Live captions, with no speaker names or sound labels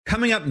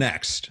Coming up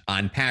next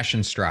on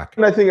Passion Struck.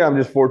 And I think I'm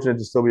just fortunate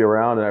to still be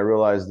around. And I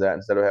realized that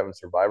instead of having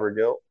survivor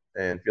guilt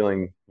and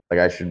feeling like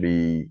I should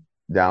be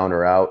down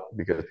or out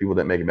because people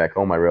didn't make it back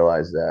home, I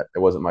realized that it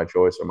wasn't my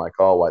choice or my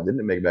call why I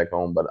didn't make it back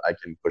home, but I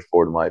can push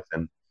forward in life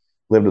and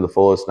live to the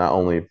fullest, not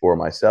only for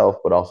myself,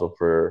 but also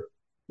for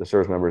the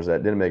service members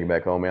that didn't make it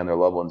back home and their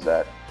loved ones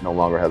that no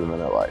longer have them in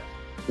their life.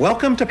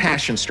 Welcome to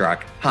Passion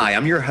Struck. Hi,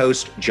 I'm your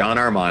host, John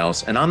R.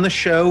 Miles, and on the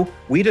show,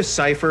 we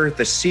decipher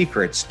the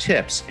secrets,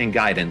 tips, and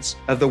guidance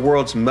of the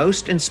world's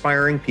most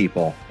inspiring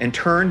people and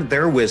turn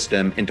their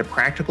wisdom into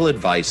practical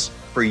advice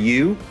for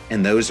you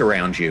and those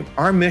around you.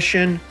 Our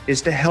mission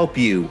is to help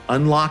you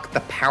unlock the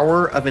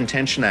power of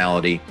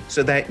intentionality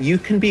so that you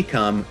can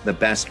become the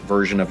best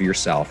version of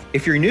yourself.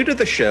 If you're new to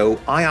the show,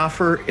 I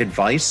offer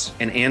advice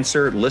and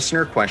answer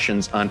listener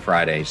questions on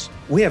Fridays.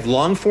 We have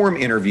long-form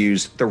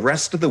interviews the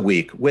rest of the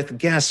week with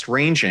guests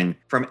ranging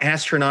from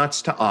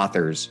astronauts to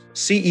authors,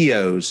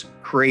 CEOs,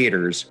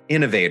 creators,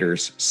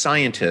 innovators,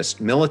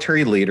 scientists,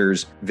 military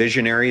leaders,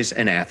 visionaries,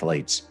 and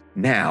athletes.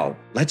 Now,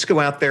 let's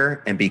go out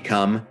there and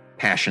become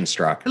Passion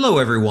Struck. Hello,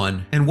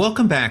 everyone, and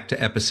welcome back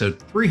to episode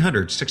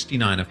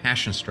 369 of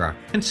Passion Struck,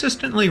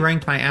 consistently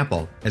ranked by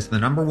Apple as the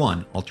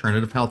 #1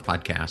 alternative health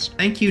podcast.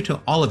 Thank you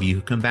to all of you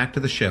who come back to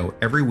the show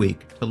every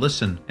week to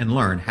listen and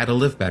learn how to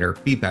live better,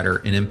 be better,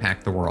 and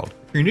impact the world.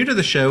 If you're new to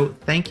the show,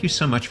 thank you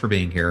so much for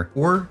being here,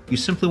 or you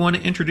simply want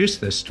to introduce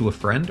this to a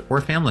friend or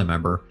family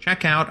member,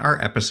 check out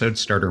our episode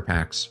starter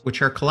packs,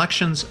 which are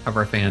collections of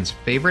our fans'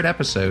 favorite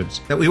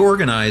episodes that we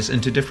organize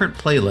into different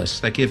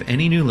playlists that give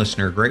any new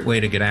listener a great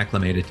way to get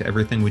acclimated to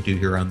everything we do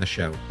here on the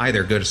show.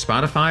 Either go to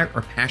Spotify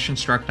or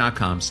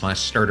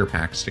passionstruck.com/starter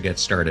packs to get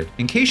started.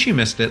 In case you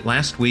missed it,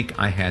 last week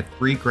I had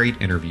 3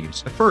 great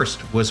interviews. The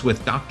first was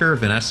with Dr.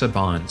 Vanessa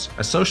Bonds,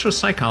 a social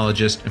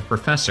psychologist and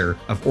professor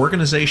of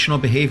organizational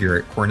behavior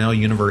at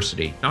Cornell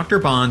University. Dr.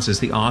 Bonds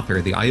is the author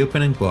of the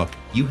eye-opening book,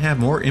 You Have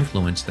More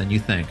Influence Than You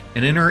Think.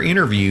 And in our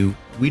interview,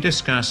 we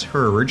discuss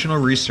her original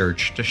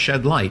research to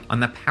shed light on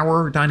the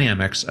power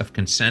dynamics of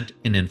consent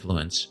and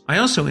influence. I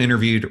also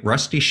interviewed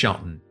Rusty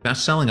Shelton,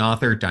 best-selling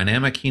author,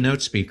 dynamic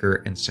keynote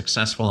speaker, and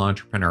successful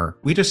entrepreneur.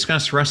 We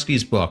discussed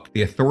Rusty's book,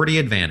 The Authority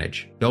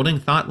Advantage, Building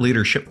Thought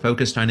Leadership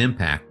Focused on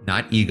Impact,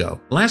 Not Ego.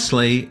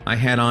 Lastly, I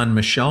had on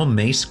Michelle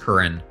Mace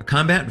Curran, a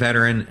combat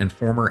veteran and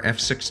former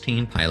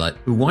F-16 pilot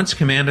who once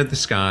commanded the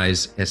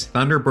skies as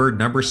Thunderbird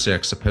No.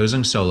 6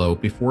 opposing solo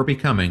before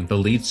becoming the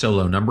lead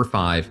solo No.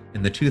 5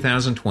 in the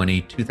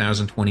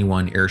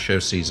 2020-2021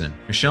 airshow season.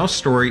 Michelle's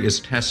story is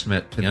a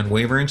testament to the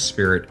unwavering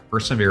spirit,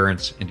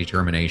 perseverance, and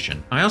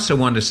determination. I also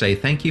wanted to say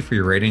thank you for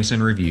your ratings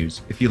and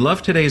reviews. If you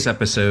love today's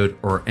episode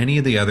or any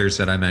of the others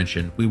that I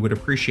mentioned, we would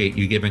appreciate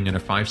you giving it a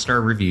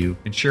 5-star review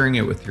and sharing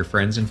it with your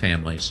friends and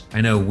families.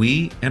 I know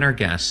we and our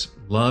guests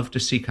love to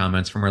see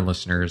comments from our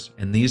listeners,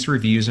 and these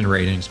reviews and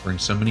ratings bring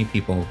so many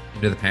people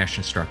into the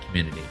Passion Struck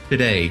community.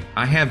 Today,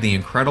 I have the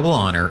incredible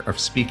honor of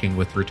speaking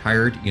with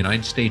retired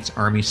United States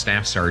Army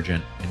Staff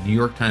Sergeant and New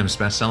York Times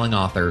bestselling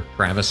author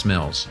Travis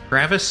Mills.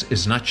 Travis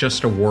is not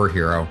just a war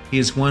hero, he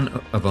is one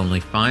of only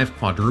 5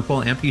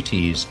 quadruple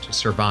amputees to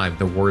survive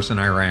the wars in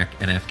Iraq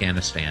and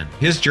Afghanistan.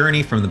 His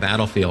journey from the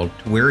battlefield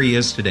to where he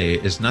is today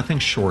is nothing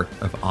short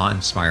of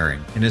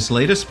awe-inspiring. In his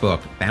latest book,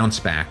 Bounce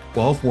Back,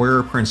 12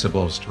 Warrior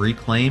Principles to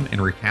Reclaim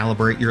and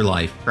Recalibrate Your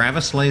Life,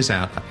 Travis lays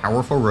out a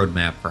powerful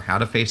roadmap for how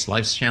to face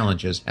life's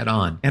challenges head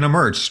on and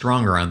emerge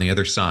stronger on the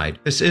other side.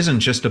 This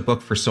isn't just a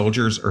book for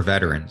soldiers or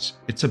veterans.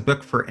 It's a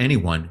book for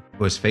anyone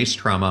who has faced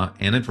trauma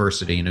and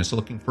adversity and is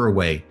looking for a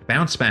way to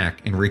bounce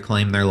back and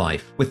reclaim their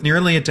life. With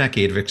nearly a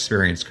decade of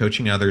experience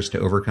coaching others to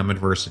overcome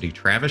adversity,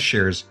 Travis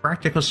shares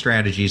practical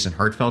strategies and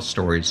heartfelt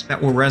stories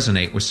that will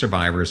resonate with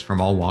survivors from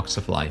all walks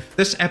of life.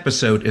 This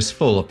episode is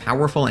full of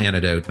powerful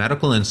antidote,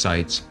 medical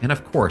insights, and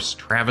of course,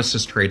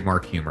 Travis's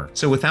trademark humor.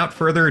 So without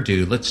further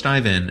ado, let's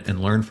dive in and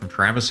learn from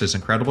Travis's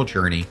incredible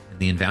journey and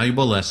the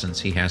invaluable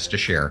lessons he has to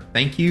share.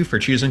 Thank you for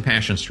choosing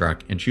Passion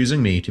Struck and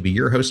choosing me to be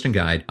your host and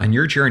guide on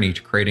your journey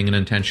to creating an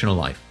intentional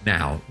life.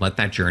 Now, let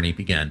that journey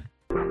begin.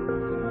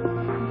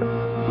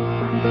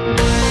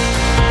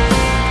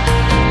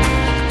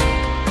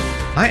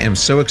 I am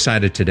so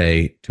excited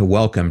today to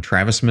welcome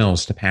Travis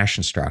Mills to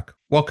Passion Struck.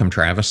 Welcome,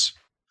 Travis.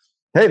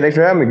 Hey, thanks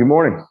for having me. Good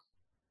morning.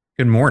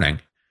 Good morning.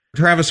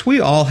 Travis, we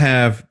all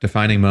have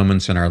defining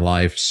moments in our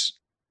lives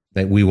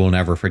that we will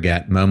never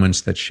forget,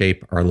 moments that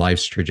shape our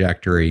life's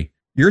trajectory.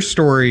 Your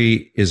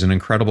story is an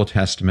incredible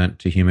testament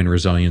to human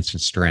resilience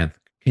and strength.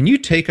 Can you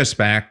take us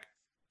back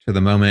to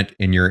the moment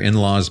in your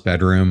in-laws'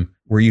 bedroom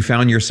where you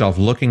found yourself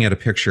looking at a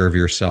picture of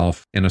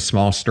yourself in a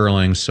small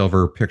sterling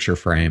silver picture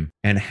frame?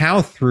 And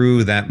how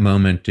through that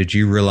moment did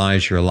you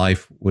realize your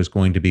life was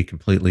going to be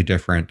completely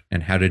different?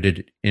 And how did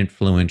it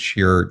influence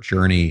your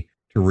journey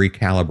to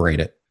recalibrate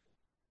it?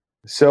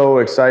 So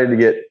excited to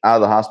get out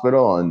of the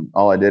hospital. And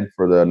all I did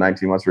for the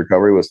 19 months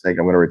recovery was think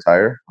I'm going to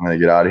retire. I'm going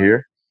to get out of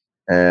here.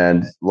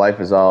 And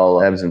life is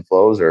all ebbs and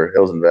flows or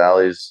hills and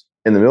valleys.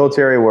 In the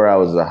military, where I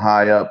was a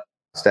high up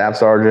staff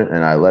sergeant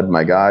and I led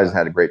my guys,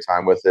 had a great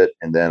time with it.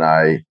 And then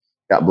I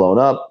got blown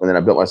up. And then I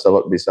built myself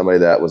up to be somebody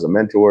that was a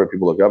mentor,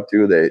 people look up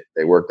to,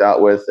 they worked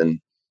out with and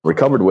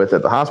recovered with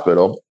at the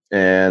hospital.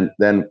 And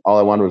then all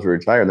I wanted was to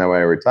retire. And then when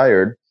I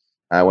retired,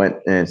 I went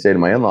and stayed in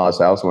my in-laws'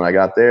 house. When I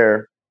got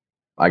there,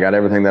 I got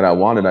everything that I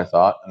wanted, I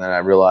thought. And then I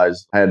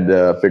realized I had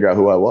to figure out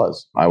who I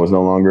was. I was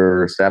no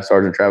longer Staff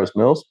Sergeant Travis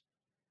Mills,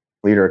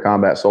 leader of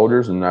combat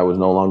soldiers. And I was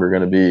no longer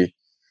going to be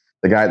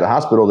the guy at the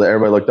hospital that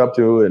everybody looked up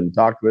to and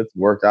talked with,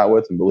 and worked out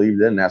with, and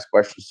believed in, and asked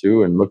questions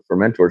to, and looked for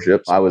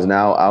mentorships. I was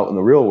now out in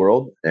the real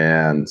world,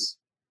 and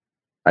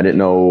I didn't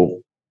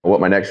know what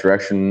my next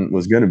direction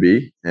was going to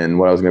be and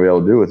what I was going to be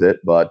able to do with it.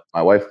 But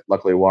my wife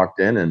luckily walked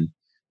in, and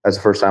that's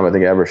the first time I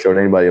think I ever showed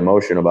anybody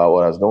emotion about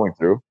what I was going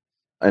through.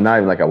 And not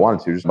even like I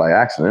wanted to, just by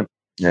accident.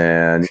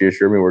 And she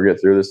assured me we're going to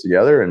get through this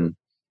together. And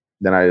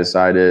then I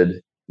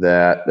decided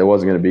that it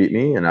wasn't going to beat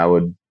me, and I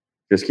would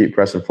just keep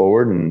pressing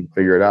forward and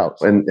figure it out.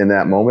 And in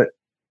that moment,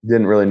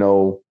 didn't really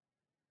know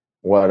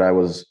what I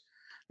was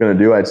going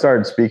to do. I'd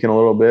started speaking a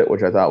little bit,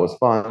 which I thought was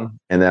fun.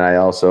 And then I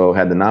also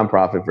had the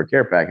nonprofit for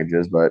care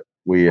packages, but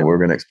we were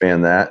going to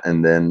expand that.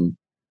 And then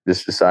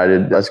just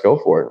decided, let's go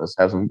for it. Let's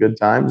have some good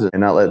times and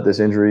not let this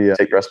injury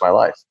take the rest of my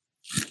life.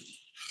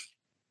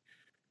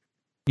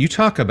 You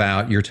talk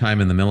about your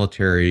time in the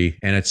military,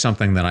 and it's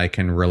something that I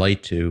can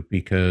relate to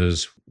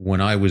because when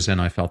I was in,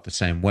 I felt the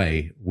same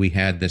way. We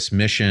had this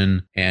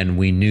mission and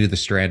we knew the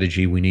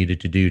strategy we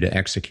needed to do to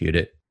execute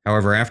it.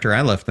 However, after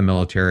I left the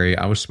military,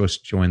 I was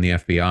supposed to join the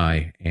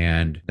FBI,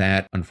 and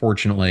that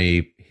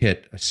unfortunately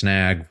hit a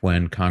snag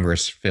when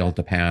Congress failed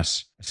to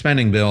pass a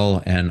spending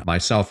bill, and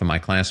myself and my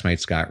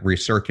classmates got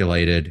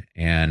recirculated,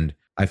 and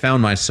I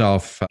found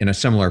myself in a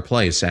similar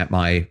place at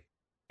my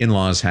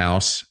in-laws'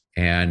 house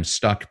and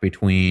stuck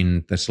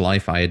between this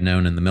life I had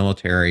known in the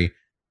military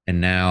and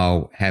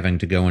now having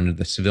to go into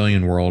the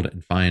civilian world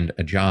and find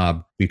a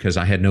job because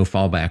I had no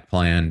fallback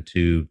plan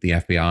to the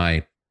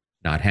FBI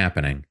not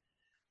happening.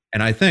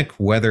 And I think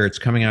whether it's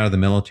coming out of the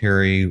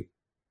military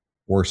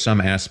or some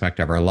aspect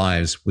of our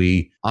lives,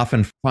 we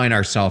often find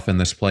ourselves in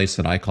this place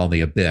that I call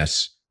the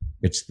abyss.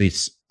 It's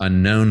this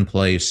unknown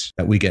place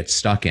that we get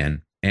stuck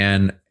in.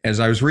 And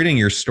as I was reading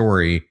your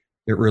story,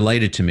 it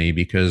related to me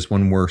because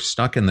when we're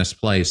stuck in this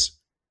place,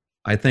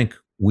 I think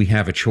we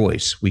have a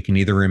choice. We can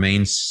either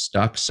remain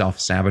stuck,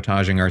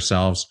 self-sabotaging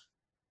ourselves,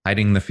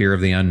 hiding the fear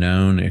of the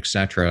unknown,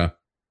 etc.,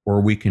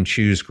 or we can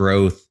choose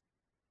growth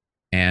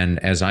and,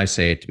 as I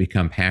say it, to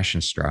become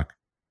passion-struck.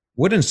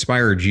 What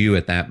inspired you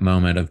at that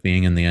moment of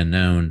being in the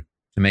unknown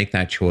to make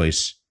that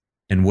choice?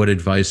 And what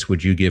advice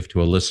would you give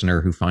to a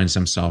listener who finds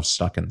themselves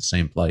stuck in the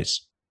same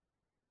place?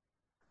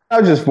 I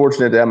was just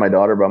fortunate to have my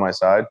daughter by my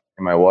side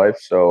and my wife.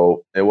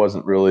 So it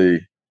wasn't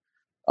really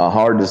a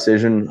hard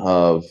decision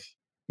of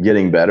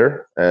getting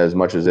better as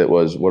much as it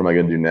was, what am I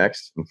going to do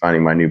next, and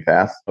finding my new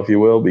path, if you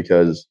will,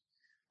 because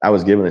I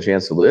was given the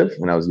chance to live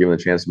and I was given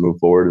the chance to move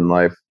forward in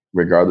life,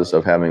 regardless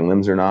of having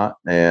limbs or not.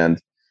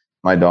 And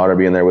my daughter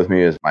being there with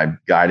me as my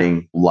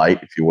guiding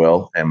light, if you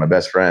will, and my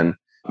best friend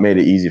made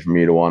it easy for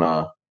me to want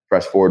to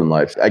press forward in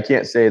life. I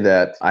can't say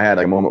that I had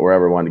a moment where I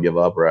ever wanted to give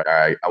up or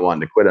I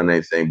wanted to quit on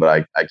anything,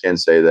 but I can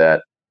say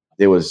that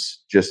it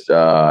was just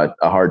a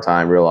hard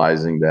time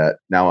realizing that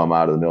now I'm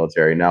out of the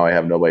military. Now I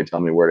have nobody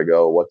telling me where to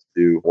go, what to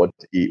do, what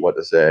to eat, what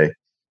to say.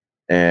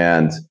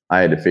 And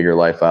I had to figure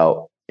life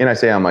out. And I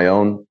say on my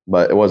own,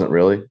 but it wasn't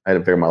really. I had to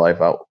figure my life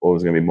out, what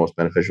was going to be most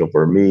beneficial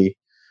for me,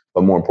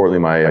 but more importantly,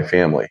 my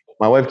family.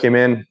 My wife came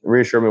in,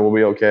 reassured me we'll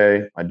be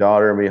okay. My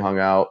daughter and me hung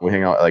out. We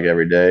hang out like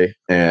every day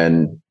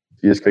and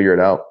you just figure it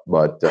out.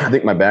 But I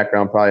think my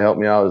background probably helped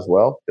me out as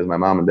well because my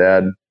mom and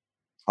dad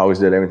always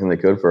did everything they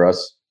could for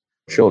us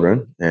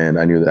children, and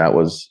I knew that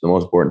was the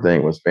most important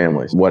thing, was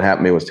families. What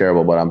happened to me was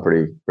terrible, but I'm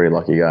pretty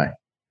lucky guy.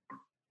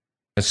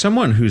 As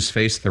someone who's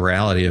faced the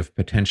reality of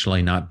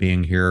potentially not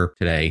being here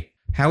today,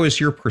 how has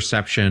your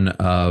perception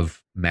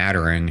of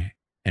mattering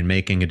and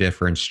making a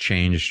difference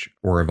changed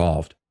or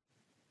evolved?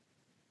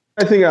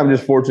 I think I'm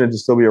just fortunate to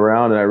still be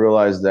around, and I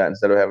realized that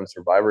instead of having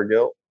survivor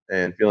guilt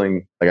and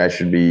feeling like I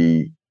should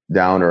be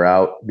down or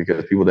out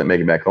because people didn't make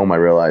it back home, I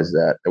realized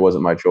that it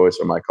wasn't my choice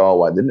or my call.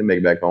 Why I didn't make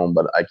it back home,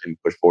 but I can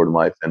push forward in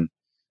life and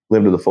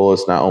live to the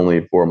fullest, not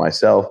only for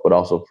myself, but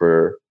also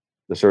for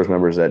the service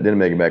members that didn't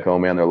make it back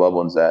home and their loved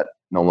ones that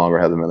no longer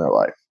have them in their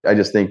life. I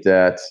just think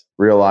that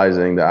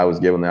realizing that I was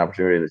given the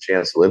opportunity and the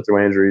chance to live through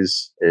my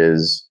injuries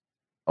is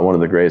one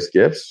of the greatest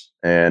gifts.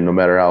 And no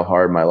matter how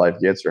hard my life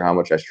gets or how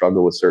much I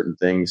struggle with certain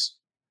things,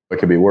 it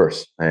could be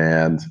worse.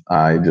 And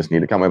I just need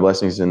to count my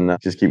blessings and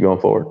just keep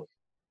going forward.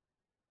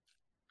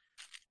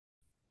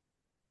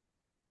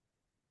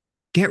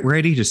 Get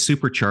ready to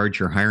supercharge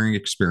your hiring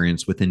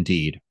experience with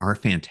Indeed, our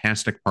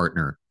fantastic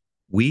partner.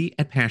 We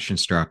at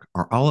PassionStruck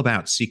are all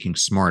about seeking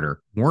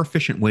smarter, more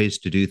efficient ways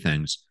to do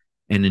things,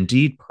 and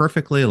Indeed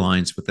perfectly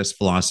aligns with this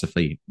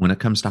philosophy when it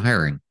comes to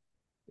hiring.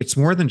 It's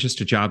more than just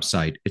a job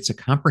site, it's a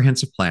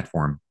comprehensive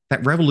platform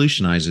that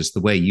revolutionizes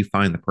the way you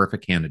find the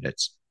perfect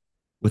candidates.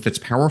 With its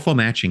powerful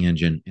matching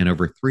engine and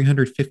over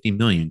 350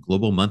 million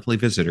global monthly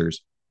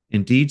visitors,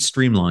 Indeed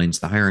streamlines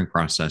the hiring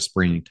process,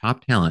 bringing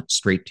top talent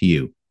straight to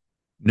you.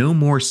 No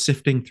more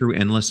sifting through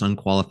endless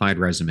unqualified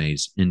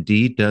resumes.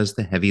 Indeed does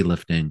the heavy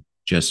lifting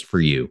just for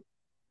you.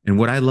 And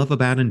what I love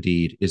about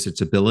Indeed is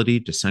its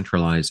ability to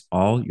centralize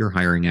all your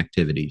hiring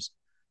activities,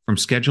 from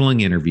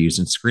scheduling interviews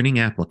and screening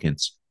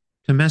applicants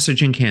to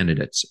messaging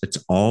candidates.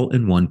 It's all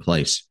in one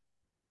place.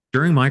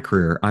 During my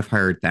career, I've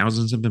hired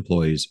thousands of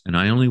employees, and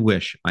I only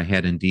wish I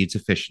had Indeed's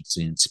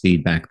efficiency and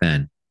speed back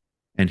then.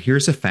 And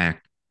here's a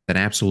fact that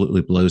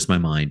absolutely blows my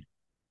mind: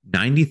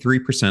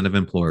 93% of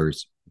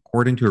employers,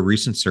 according to a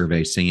recent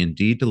survey, say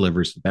Indeed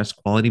delivers the best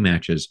quality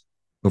matches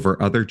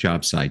over other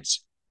job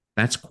sites.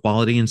 That's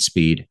quality and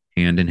speed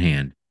hand in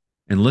hand.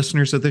 And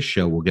listeners of this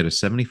show will get a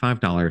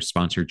 $75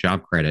 sponsored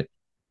job credit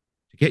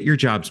to get your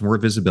jobs more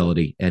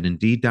visibility at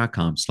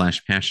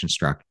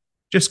Indeed.com/passionstruck.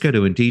 Just go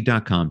to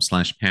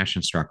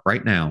Indeed.com/passionstruck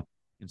right now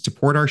and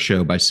support our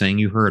show by saying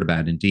you heard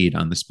about Indeed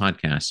on this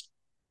podcast.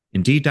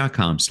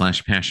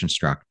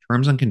 Indeed.com/passionstruck.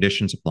 Terms and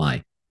conditions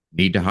apply.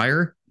 Need to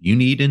hire? You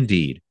need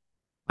Indeed.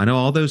 I know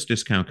all those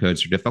discount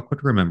codes are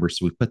difficult to remember,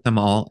 so we put them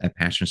all at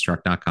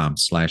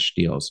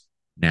passionstruck.com/deals.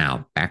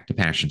 Now, back to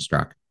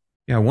Passionstruck.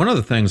 Yeah, one of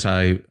the things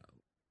I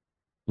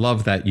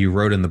love that you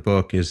wrote in the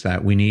book is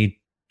that we need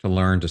to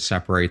learn to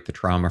separate the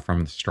trauma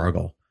from the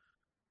struggle.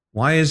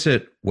 Why is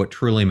it what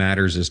truly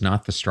matters is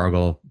not the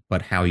struggle,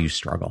 but how you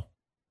struggle?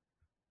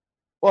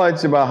 Well,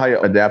 it's about how you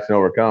adapt and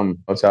overcome.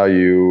 That's how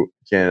you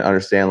can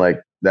understand like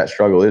that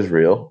struggle is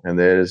real and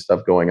there is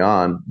stuff going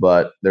on,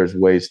 but there's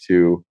ways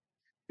to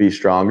be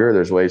stronger.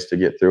 There's ways to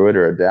get through it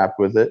or adapt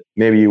with it.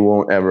 Maybe you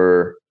won't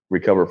ever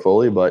recover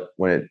fully, but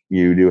when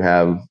you do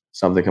have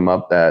something come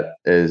up that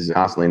is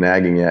constantly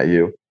nagging at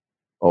you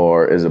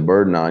or is a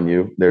burden on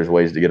you, there's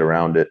ways to get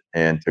around it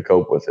and to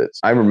cope with it.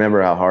 I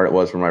remember how hard it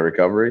was for my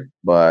recovery,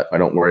 but I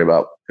don't worry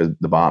about because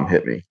the bomb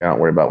hit me. I don't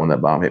worry about when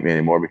that bomb hit me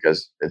anymore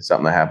because it's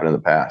something that happened in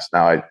the past.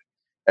 Now I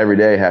every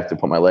day have to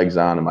put my legs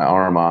on and my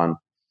arm on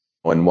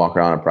and walk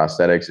around in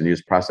prosthetics and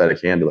use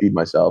prosthetic hand to feed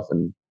myself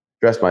and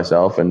dress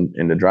myself and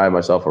to drive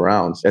myself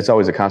around. It's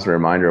always a constant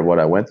reminder of what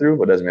I went through,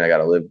 but it doesn't mean I got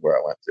to live where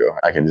I went through.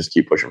 I can just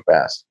keep pushing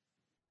past.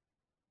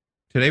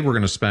 Today, we're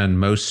going to spend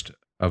most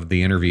of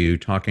the interview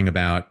talking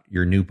about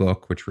your new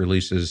book, which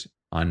releases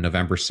on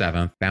November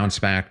 7th, Bounce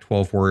Back: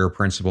 12 Warrior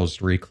Principles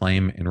to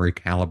Reclaim and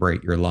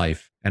Recalibrate Your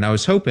Life. And I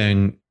was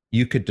hoping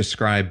you could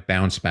describe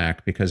Bounce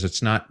Back because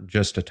it's not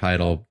just a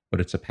title, but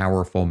it's a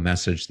powerful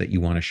message that you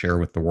want to share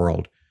with the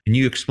world. Can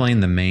you explain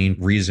the main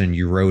reason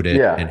you wrote it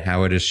and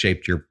how it has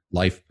shaped your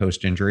life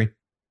post-injury?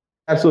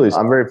 Absolutely.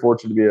 I'm very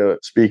fortunate to be a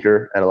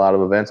speaker at a lot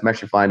of events. I'm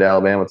actually flying to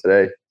Alabama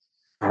today,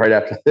 right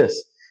after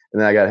this.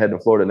 And then I got to head to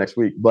Florida next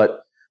week.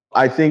 But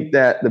I think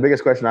that the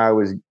biggest question I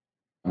always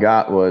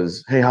got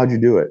was, hey, how'd you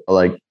do it?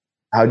 Like,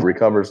 how'd you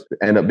recover,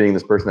 end up being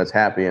this person that's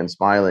happy and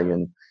smiling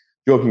and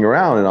joking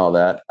around and all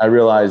that? I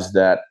realized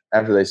that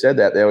after they said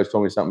that, they always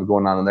told me something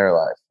going on in their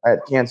life. I had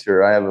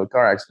cancer. I have a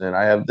car accident.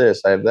 I have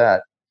this. I have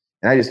that.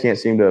 And I just can't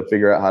seem to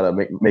figure out how to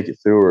make it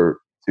through or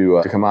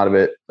to come out of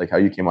it, like how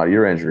you came out of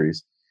your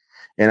injuries.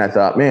 And I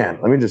thought, man,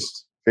 let me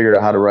just figure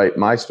out how to write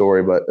my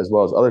story, but as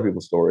well as other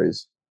people's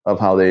stories of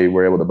how they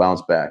were able to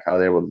bounce back, how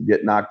they were able to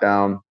get knocked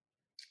down,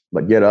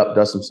 but get up,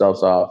 dust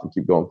themselves off, and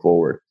keep going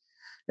forward.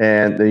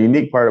 And the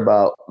unique part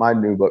about my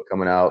new book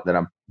coming out that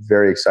I'm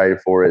very excited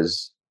for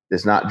is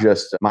it's not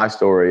just my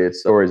story.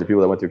 It's stories of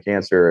people that went through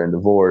cancer and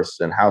divorce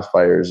and house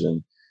fires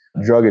and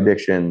drug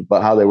addiction,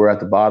 but how they were at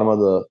the bottom of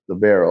the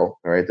barrel,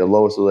 right, the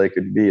lowest that they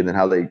could be, and then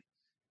how they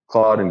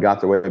clawed and got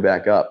their way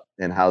back up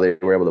and how they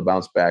were able to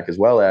bounce back, as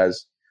well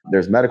as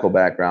there's medical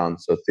background,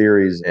 so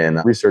theories and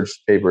research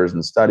papers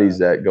and studies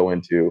that go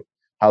into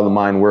how the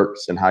mind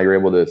works and how you're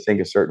able to think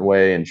a certain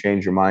way and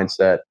change your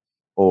mindset,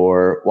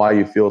 or why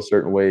you feel a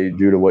certain way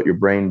due to what your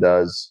brain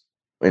does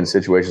in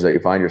situations that you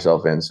find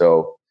yourself in.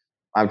 So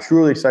I'm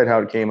truly excited how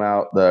it came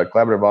out. The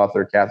collaborative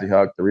author, Kathy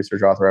Huck, the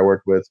research author I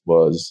worked with,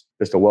 was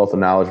just a wealth of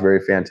knowledge,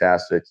 very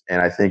fantastic.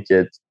 And I think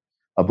it's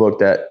a book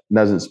that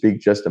doesn't speak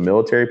just to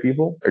military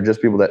people or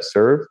just people that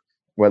serve,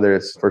 whether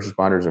it's first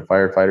responders or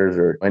firefighters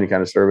or any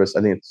kind of service.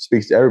 I think it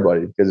speaks to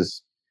everybody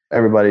because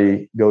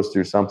everybody goes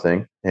through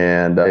something,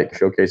 and it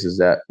showcases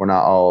that we're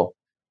not all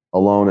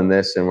alone in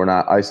this and we're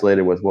not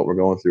isolated with what we're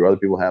going through. Other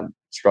people have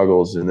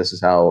struggles, and this is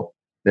how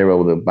they were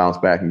able to bounce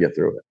back and get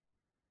through it.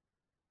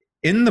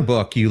 In the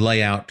book, you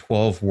lay out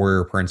 12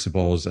 warrior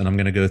principles, and I'm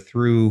going to go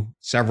through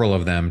several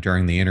of them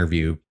during the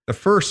interview. The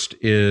first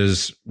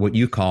is what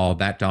you call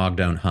That Dog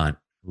Don't Hunt.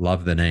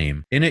 Love the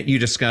name. In it, you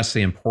discuss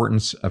the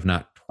importance of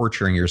not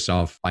torturing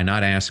yourself by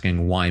not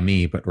asking why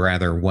me, but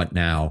rather what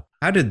now.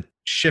 How did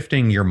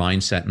shifting your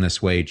mindset in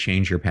this way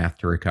change your path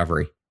to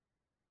recovery?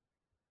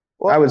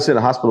 Well, I would sit in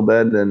a hospital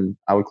bed and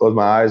I would close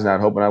my eyes and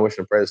I'd hope and I wish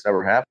and pray this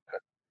never happened.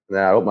 And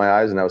then I'd open my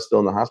eyes and I was still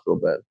in the hospital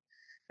bed.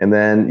 And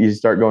then you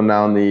start going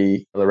down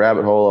the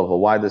rabbit hole of, well,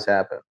 why this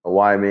happened? Or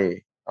why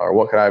me? Or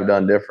what could I have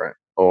done different?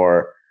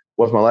 Or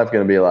what's my life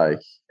going to be like?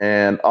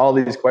 And all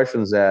these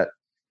questions that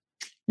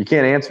you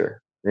can't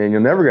answer and you're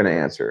never going to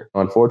answer.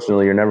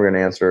 Unfortunately, you're never going to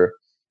answer.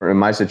 Or in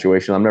my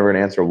situation, I'm never going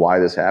to answer why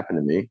this happened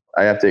to me.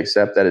 I have to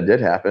accept that it did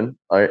happen.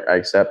 I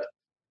accept,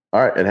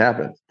 all right, it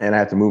happened, and I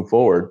have to move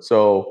forward.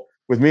 So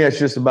With me, it's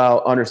just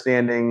about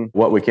understanding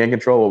what we can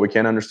control, what we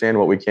can understand,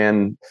 what we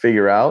can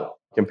figure out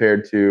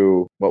compared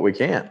to what we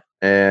can't.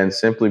 And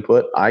simply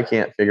put, I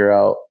can't figure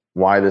out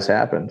why this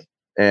happened.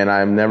 And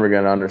I'm never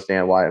going to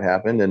understand why it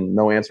happened. And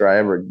no answer I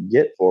ever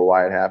get for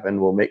why it happened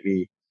will make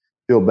me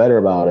feel better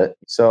about it.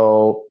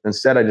 So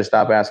instead, I just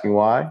stop asking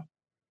why.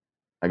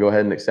 I go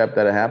ahead and accept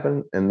that it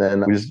happened. And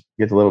then we just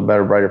get a little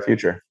better, brighter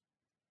future.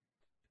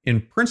 In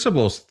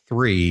Principles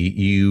 3,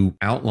 you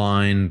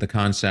outline the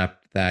concept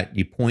that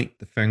you point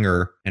the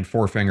finger and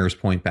four fingers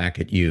point back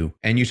at you.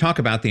 And you talk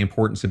about the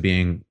importance of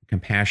being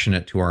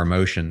compassionate to our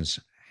emotions.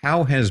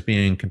 How has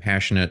being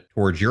compassionate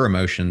towards your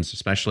emotions,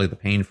 especially the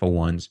painful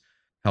ones,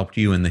 helped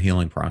you in the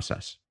healing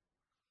process?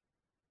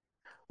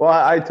 Well,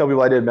 I tell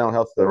people I did mental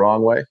health the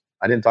wrong way.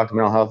 I didn't talk to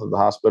mental health at the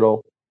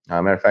hospital.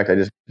 Matter of fact, I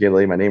just gave a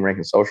lady my name, rank,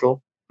 and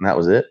social, and that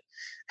was it.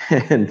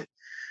 And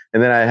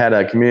then I had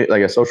a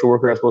like a social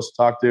worker I was supposed to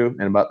talk to.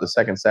 And about the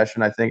second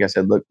session, I think I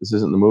said, look, this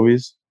isn't the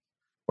movies.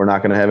 We're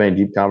not going to have any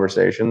deep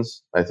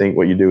conversations. I think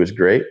what you do is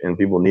great and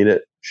people need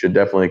it. Should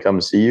definitely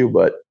come see you,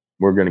 but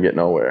we're going to get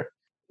nowhere.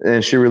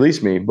 And she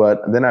released me. But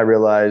then I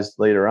realized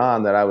later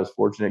on that I was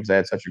fortunate because I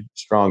had such a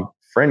strong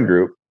friend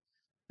group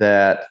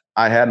that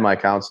I had my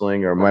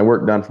counseling or my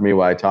work done for me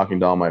by talking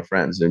to all my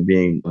friends and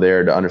being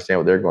there to understand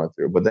what they're going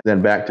through. But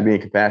then back to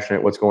being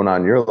compassionate, what's going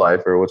on in your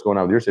life or what's going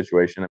on with your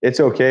situation. It's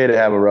okay to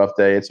have a rough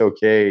day. It's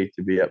okay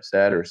to be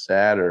upset or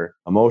sad or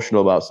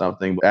emotional about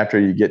something. But after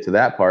you get to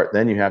that part,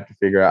 then you have to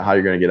figure out how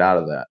you're going to get out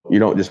of that. You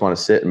don't just want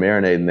to sit and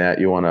marinate in that.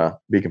 You want to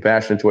be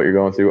compassionate to what you're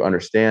going through,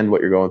 understand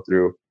what you're going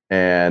through,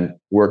 and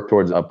work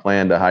towards a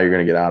plan to how you're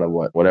going to get out of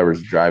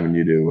whatever's driving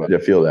you to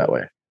feel that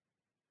way.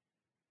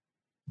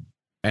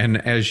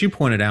 And as you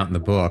pointed out in the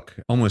book,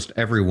 almost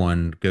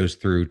everyone goes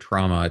through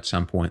trauma at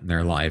some point in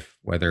their life,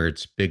 whether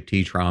it's big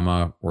T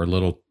trauma or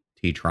little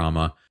T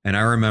trauma. And I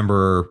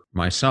remember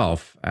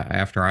myself,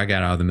 after I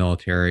got out of the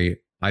military,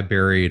 I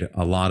buried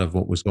a lot of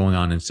what was going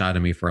on inside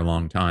of me for a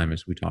long time,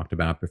 as we talked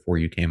about before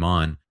you came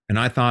on. And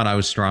I thought I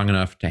was strong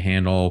enough to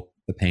handle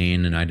the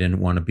pain and I didn't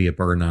want to be a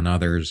burden on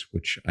others,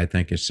 which I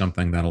think is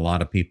something that a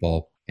lot of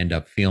people end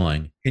up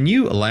feeling. Can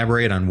you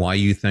elaborate on why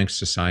you think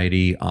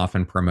society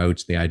often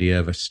promotes the idea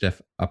of a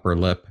stiff upper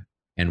lip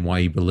and why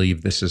you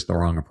believe this is the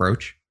wrong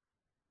approach?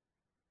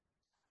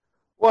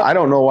 Well, I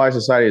don't know why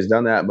society has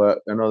done that, but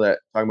I know that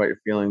talking about your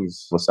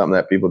feelings was something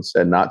that people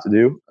said not to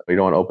do. You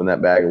don't want to open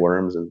that bag of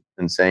worms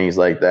and sayings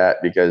like that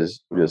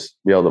because just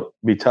be able to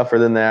be tougher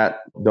than that.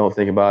 Don't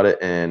think about it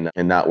and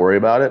not worry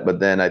about it. But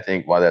then I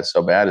think why that's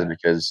so bad is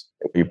because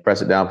you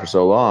press it down for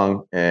so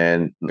long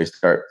and you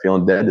start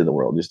feeling dead to the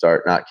world. You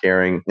start not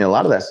caring. A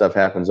lot of that stuff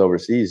happens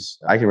overseas.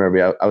 I can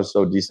remember I was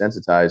so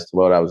desensitized to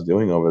what I was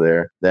doing over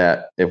there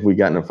that if we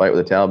got in a fight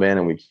with the Taliban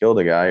and we killed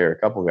a guy or a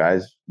couple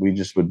guys, we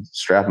just would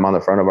strap them on the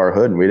front of our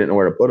hood and we didn't know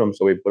where to put them.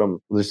 So we put them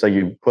just like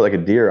you put like a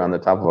deer on the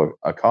top of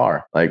a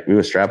car. Like we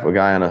would strap a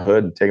guy on a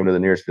hood, take him to the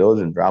nearest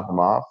village and drop him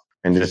off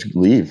and just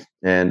leave.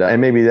 And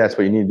maybe that's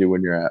what you need to do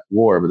when you're at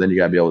war, but then you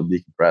got to be able to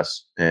decompress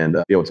and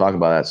be able to talk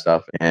about that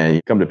stuff and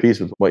you come to peace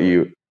with what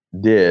you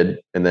did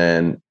and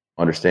then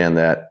understand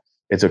that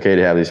it's okay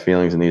to have these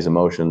feelings and these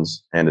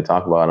emotions and to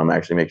talk about them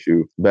actually makes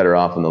you better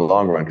off in the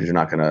long run because you're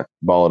not going to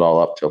ball it all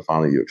up till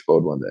finally you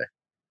explode one day.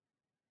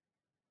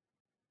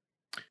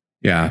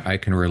 Yeah, I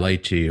can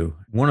relate to you.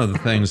 One of the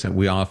things that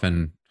we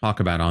often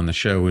talk about on the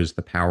show is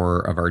the power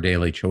of our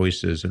daily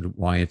choices and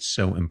why it's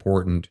so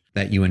important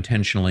that you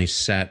intentionally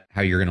set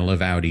how you're going to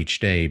live out each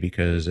day,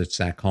 because it's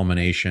that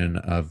culmination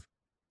of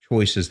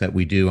choices that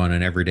we do on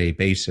an everyday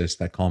basis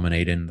that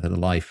culminate into the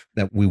life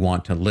that we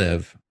want to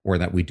live or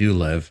that we do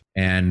live.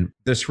 And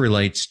this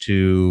relates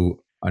to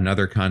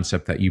another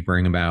concept that you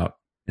bring about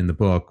in the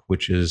book,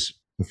 which is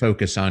the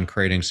focus on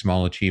creating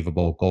small,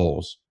 achievable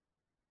goals.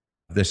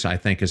 This, I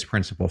think, is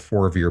Principle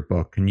 4 of your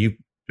book. Can you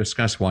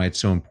discuss why it's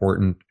so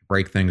important to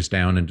break things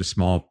down into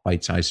small,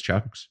 bite-sized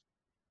chunks?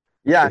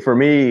 Yeah, for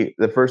me,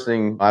 the first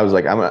thing I was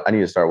like, I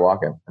need to start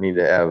walking. I need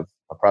to have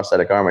a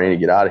prosthetic arm. I need to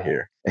get out of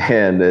here.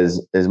 And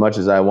as much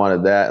as I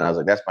wanted that, and I was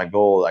like, that's my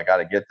goal. I got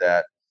to get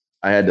that.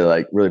 I had to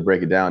like really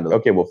break it down to,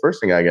 okay, well, first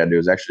thing I got to do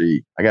is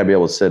actually, I got to be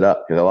able to sit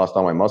up because I lost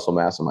all my muscle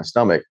mass in my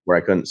stomach where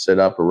I couldn't sit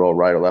up or roll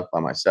right or left by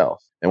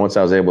myself. And once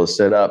I was able to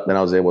sit up, then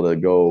I was able to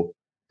go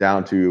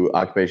down to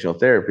occupational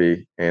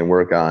therapy and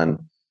work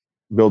on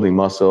building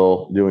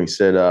muscle, doing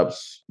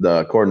sit-ups,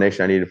 the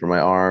coordination I needed for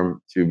my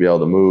arm to be able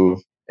to move.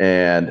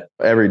 And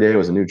every day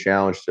was a new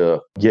challenge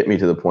to get me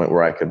to the point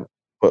where I could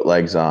put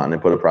legs on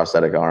and put a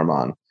prosthetic arm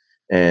on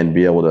and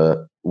be able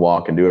to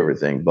walk and do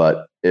everything.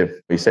 But if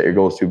you set your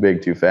goals too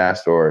big, too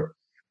fast, or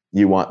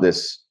you want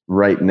this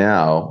right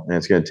now, and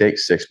it's going to take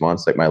 6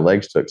 months, like my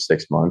legs took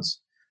 6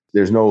 months,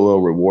 there's no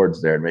little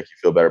rewards there to make you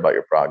feel better about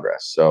your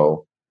progress.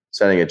 So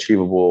setting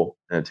achievable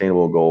and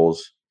attainable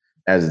goals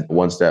as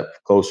one step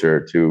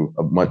closer to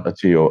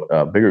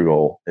a bigger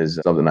goal is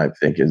something I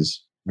think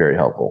is very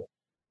helpful.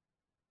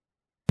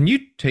 Can you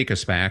take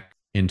us back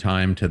in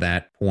time to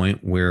that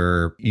point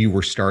where you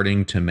were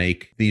starting to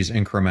make these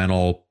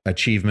incremental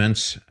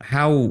achievements.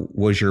 How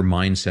was your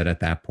mindset at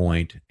that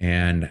point,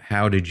 and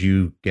how did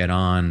you get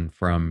on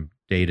from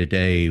day to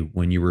day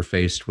when you were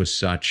faced with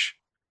such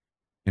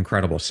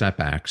incredible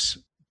setbacks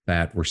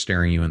that were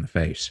staring you in the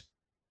face?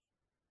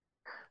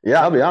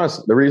 Yeah, I'll be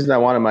honest. The reason I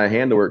wanted my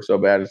hand to work so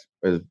bad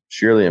is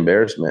sheerly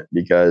embarrassment,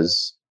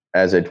 because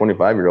as a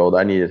 25-year-old,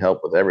 I needed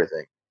help with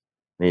everything.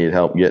 I needed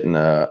help getting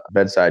a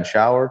bedside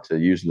shower, to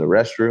using the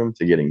restroom,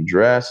 to getting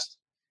dressed,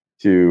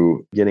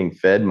 to getting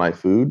fed my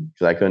food,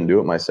 because I couldn't do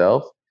it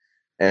myself.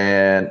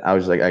 And I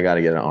was like, I got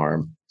to get an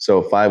arm.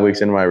 So 5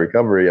 weeks into my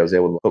recovery, I was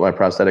able to put my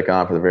prosthetic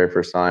on for the very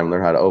first time,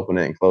 learn how to open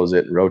it and close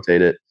it and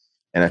rotate it.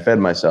 And I fed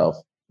myself.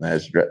 I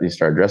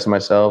started dressing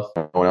myself.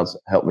 No one else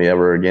helped me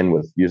ever again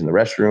with using the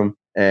restroom.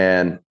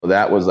 And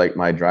that was like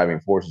my driving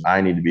force.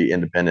 I need to be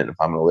independent if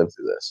I'm going to live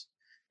through this.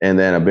 And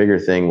then a bigger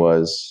thing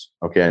was,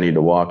 okay, I need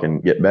to walk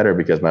and get better,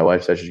 because my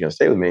wife said she's going to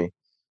stay with me.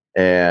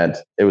 And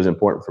it was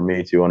important for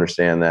me to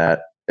understand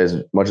that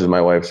as much as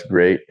my wife's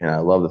great and I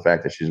love the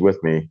fact that she's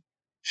with me,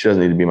 she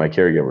doesn't need to be my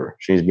caregiver.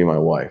 She needs to be my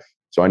wife.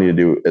 So I need to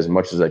do as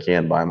much as I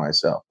can by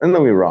myself. And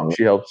don't get me wrong,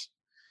 she helps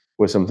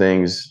with some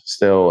things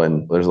still.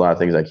 And there's a lot of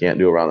things I can't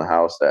do around the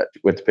house that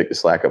we have to pick the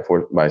slack up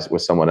for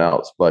with someone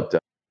else. But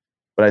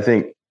I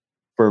think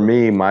for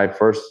me, my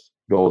first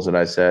goals that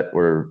I set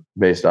were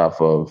based off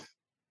of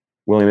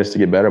willingness to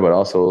get better, but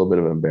also a little bit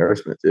of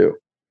embarrassment too.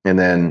 And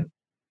then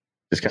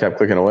just kept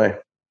clicking away.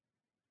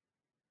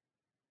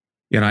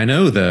 I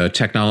know the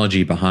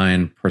technology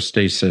behind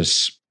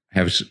prosthesis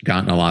has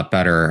gotten a lot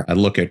better. I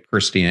look at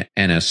Christy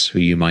Ennis, who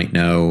you might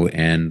know,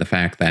 and the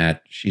fact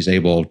that she's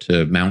able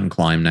to mountain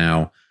climb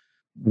now.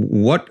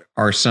 What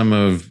are some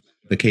of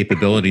the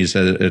capabilities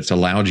that it's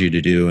allowed you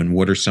to do, and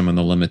what are some of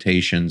the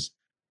limitations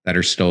that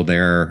are still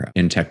there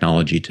in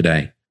technology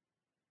today?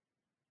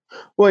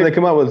 Well, they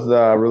come out with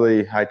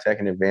really high tech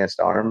and advanced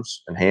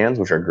arms and hands,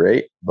 which are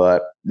great,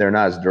 but they're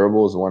not as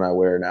durable as the one I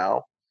wear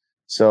now.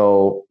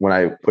 So when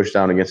I push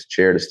down against a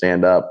chair to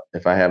stand up,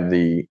 if I have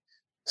the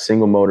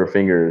single motor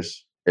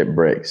fingers, it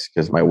breaks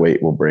because my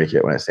weight will break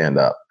it when I stand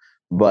up.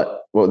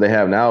 But what they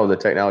have now, the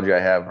technology I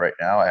have right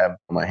now, I have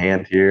my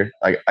hand here.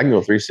 I can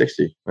go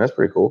 360. That's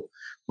pretty cool.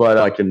 But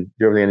I can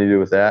do everything I need to do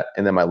with that.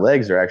 And then my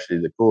legs are actually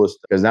the coolest,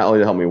 because not only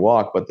to help me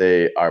walk, but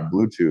they are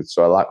Bluetooth.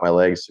 So I lock my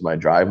legs to my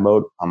drive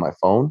mode on my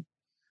phone.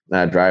 And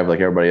I drive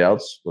like everybody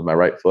else with my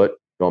right foot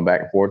going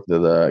back and forth to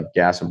the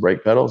gas and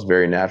brake pedals.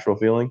 Very natural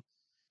feeling.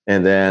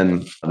 And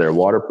then they're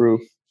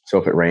waterproof. So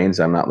if it rains,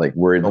 I'm not like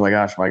worried, oh my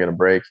gosh, am I going to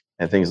break,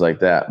 and things like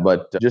that.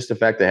 But just the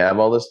fact they have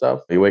all this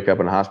stuff, you wake up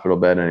in a hospital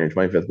bed on your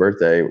 25th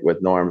birthday with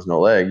no arms, no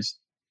legs,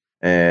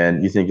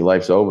 and you think your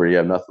life's over, you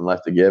have nothing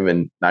left to give,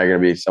 and now you're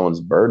going to be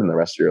someone's burden the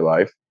rest of your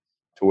life.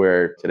 To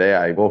where today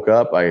I woke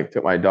up, I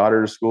took my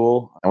daughter to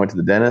school, I went to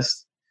the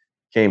dentist,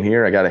 came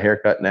here, I got a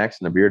haircut next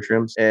and a beard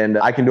trims, and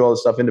I can do all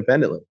this stuff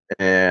independently.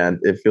 And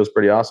it feels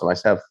pretty awesome. I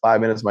just have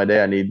 5 minutes of my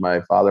day. I need my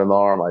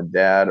father-in-law or my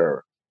dad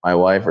or my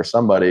wife or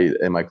somebody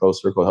in my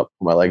close circle to help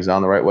put my legs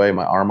on the right way,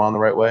 my arm on the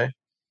right way.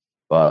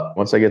 But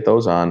once I get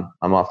those on,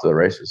 I'm off to the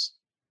races.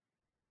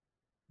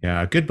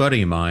 Yeah, a good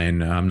buddy of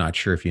mine, I'm not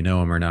sure if you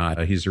know him or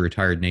not. He's a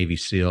retired Navy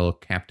SEAL,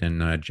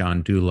 Captain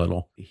John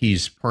Doolittle.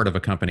 He's part of a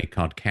company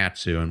called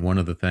KATSU, and one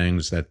of the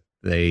things that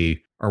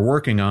they are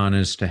working on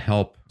is to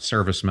help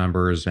service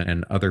members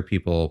and other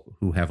people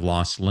who have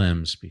lost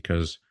limbs,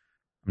 because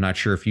I'm not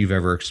sure if you've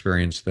ever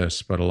experienced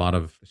this, but a lot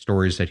of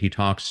stories that he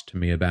talks to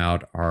me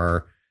about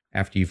are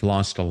after you've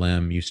lost a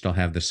limb, you still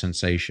have the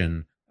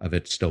sensation of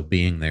it still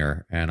being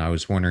there. And I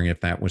was wondering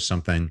if that was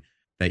something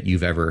that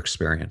you've ever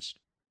experienced.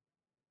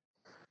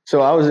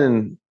 So I was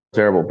in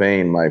terrible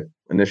pain my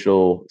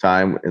initial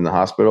time in the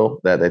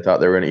hospital, that they thought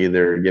they were going to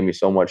either give me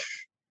so much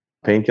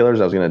painkillers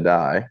I was going to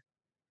die,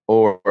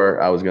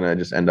 or I was going to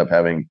just end up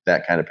having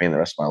that kind of pain the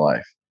rest of my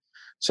life.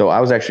 So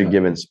I was actually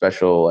given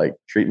special like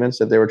treatments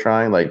that they were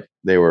trying, like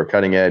they were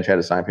cutting edge, had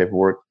to sign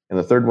paperwork. And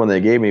the third one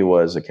they gave me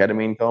was a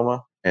ketamine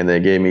coma. And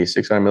they gave me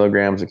 600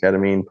 milligrams of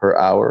ketamine per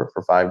hour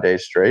for 5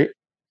 days straight.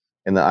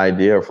 And the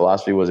idea or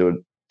philosophy was it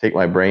would take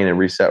my brain and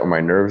reset where my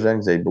nerves are,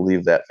 because they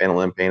believe that phantom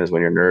limb pain is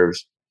when your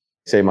nerves,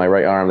 say my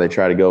right arm, they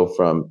try to go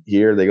from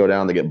here, they go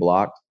down, they get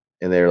blocked,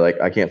 and they're like,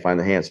 I can't find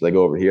the hand. So they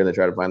go over here and they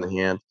try to find the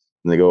hand,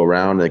 and they go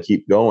around and they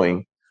keep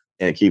going,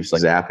 and it keeps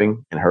like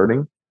zapping and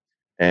hurting.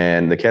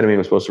 And the ketamine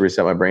was supposed to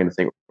reset my brain to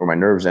think where my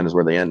nerves end is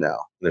where they end now.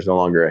 There's no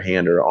longer a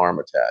hand or an arm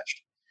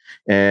attached.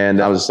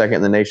 And I was the second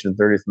in the nation and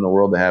 30th in the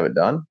world to have it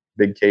done.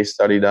 Big case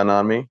study done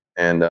on me,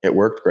 and it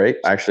worked great.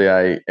 Actually,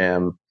 I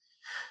am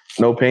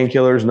no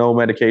painkillers, no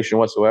medication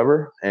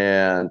whatsoever,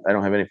 and I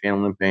don't have any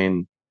phantom limb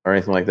pain or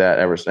anything like that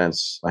ever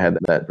since I had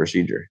that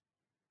procedure.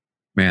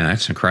 Man,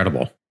 that's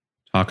incredible.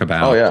 Talk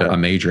about a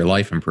major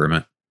life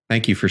improvement.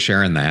 Thank you for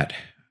sharing that.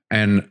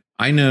 And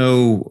I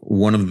know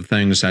one of the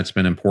things that's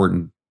been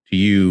important to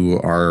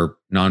you are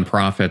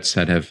nonprofits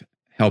that have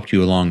helped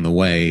you along the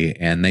way,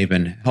 and they've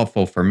been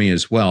helpful for me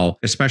as well,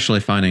 especially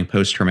finding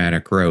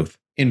post-traumatic growth.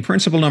 In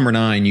principle number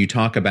 9, you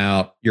talk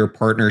about your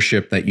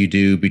partnership that you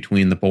do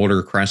between the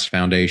Boulder Crest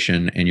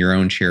Foundation and your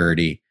own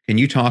charity. Can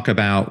you talk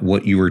about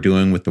what you were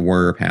doing with the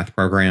Warrior Path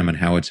program and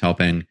how it's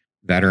helping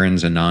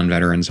veterans and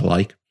non-veterans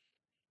alike?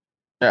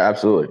 Yeah,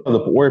 absolutely.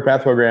 The Warrior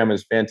Path program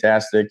is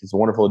fantastic. It's a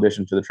wonderful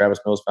addition to the Travis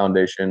Mills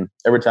Foundation.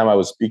 Every time I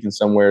was speaking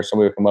somewhere,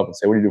 somebody would come up and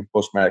say, "What do you do for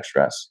post-traumatic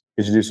stress?"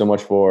 Because you do so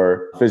much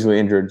for physically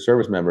injured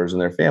service members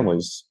and their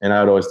families. And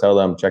I would always tell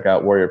them, check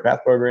out Warrior Path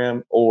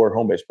program or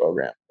Home Base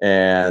program.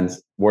 And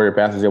Warrior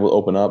Path was able to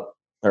open up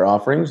their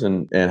offerings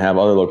and have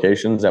other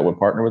locations that would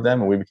partner with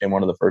them. And we became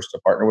one of the first to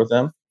partner with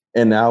them.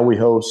 And now we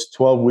host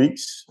 12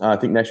 weeks. I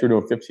think next year we're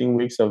doing 15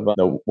 weeks of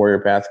the Warrior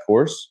Path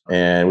course.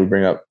 And we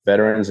bring up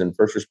veterans and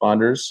first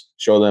responders,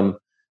 show them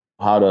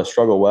how to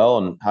struggle well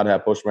and how to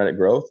have post-traumatic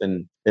growth.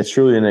 And it's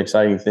truly an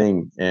exciting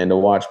thing. And to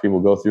watch people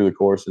go through the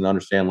course and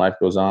understand life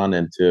goes on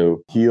and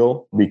to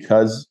heal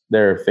because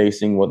they're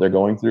facing what they're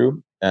going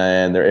through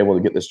and they're able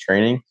to get this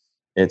training,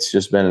 it's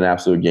just been an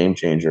absolute game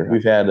changer.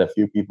 We've had a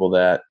few people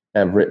that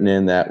have written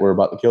in that were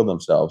about to kill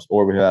themselves,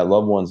 or we had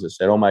loved ones that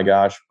said, "Oh my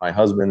gosh, my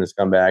husband has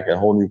come back, a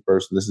whole new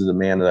person. This is a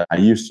man that I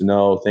used to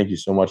know. Thank you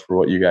so much for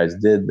what you guys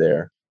did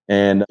there."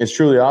 And it's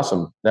truly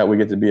awesome that we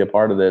get to be a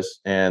part of this.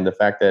 And the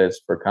fact that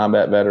it's for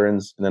combat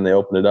veterans and then they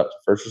open it up to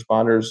first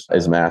responders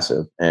is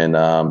massive. And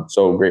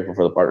so grateful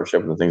for the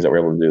partnership and the things that we're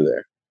able to do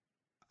there.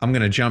 I'm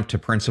going to jump to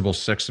principle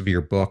 6 of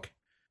your book,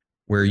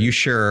 where you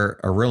share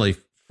a really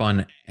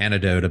fun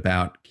anecdote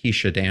about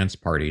Keisha dance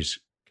parties.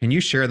 Can you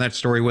share that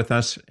story with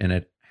us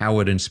and how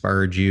it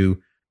inspired you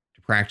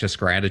to practice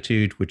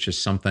gratitude, which is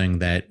something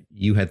that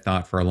you had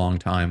thought for a long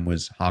time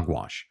was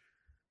hogwash?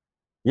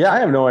 Yeah, I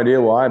have no idea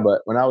why,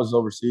 but when I was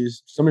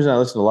overseas, for some reason I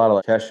listened to a lot of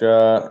like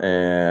Kesha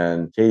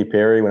and Katy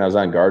Perry when I was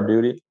on guard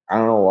duty. I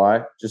don't know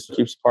why, just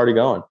keeps the party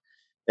going.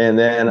 And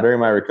then during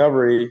my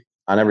recovery,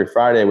 on every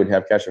Friday, we'd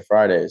have Kesha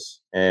Fridays.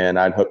 And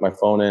I'd hook my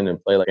phone in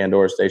and play like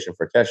Pandora Station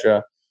for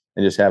Kesha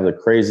and just have the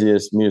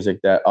craziest music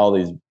that all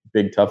these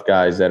big tough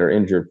guys that are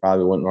injured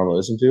probably wouldn't normally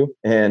listen to.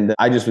 And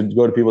I just would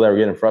go to people that were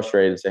getting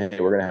frustrated and say,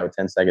 "Hey, we're going to have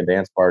a 10-second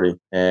dance party,"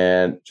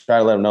 and try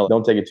to let them know,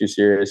 don't take it too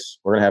serious.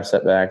 We're going to have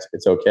setbacks.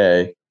 It's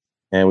okay.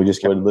 And we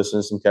just would listen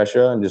to some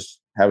Kesha and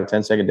just have a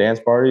 10-second dance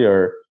party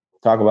or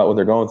talk about what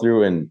they're going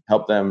through and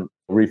help them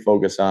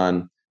refocus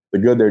on the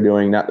good they're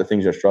doing, not the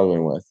things they're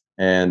struggling with.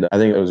 And I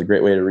think it was a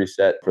great way to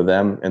reset for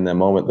them in the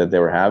moment that they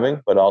were having,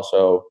 but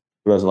also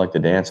who doesn't like to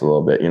dance a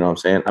little bit? You know what I'm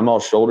saying? I'm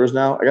all shoulders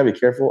now. I got to be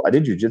careful. I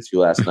did jujitsu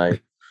last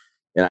night.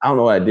 And I don't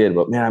know what I did,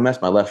 but man, I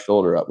messed my left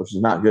shoulder up, which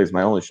is not good. It's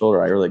my only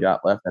shoulder I really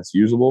got left that's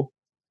usable.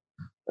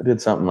 I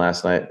did something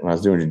last night when I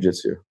was doing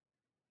jiu-jitsu.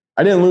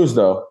 I didn't lose,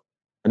 though.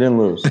 I didn't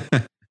lose.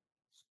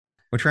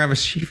 Well,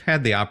 Travis, you've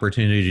had the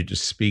opportunity to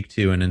speak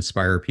to and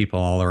inspire people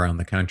all around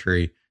the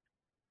country.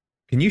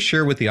 Can you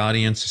share with the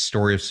audience a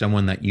story of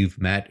someone that you've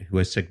met who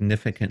has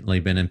significantly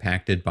been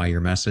impacted by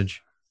your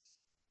message?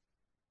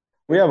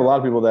 We have a lot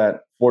of people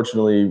that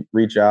fortunately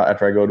reach out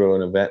after I go to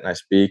an event and I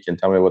speak and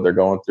tell me what they're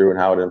going through and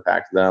how it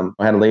impacted them.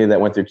 I had a lady that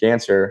went through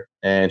cancer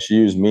and she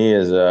used me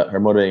as her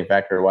motivating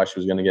factor why she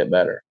was going to get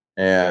better.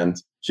 And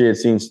she had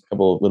seen a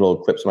couple of little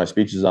clips of my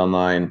speeches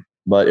online,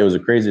 but it was the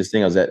craziest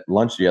thing. I was at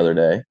lunch the other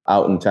day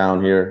out in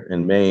town here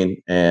in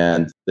Maine,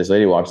 and this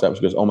lady walks up and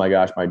she goes, "Oh my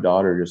gosh, my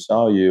daughter just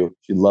saw you.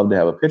 She'd love to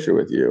have a picture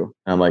with you."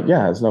 And I'm like,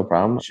 "Yeah, it's no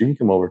problem. She can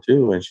come over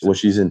too." And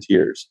she's in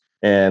tears.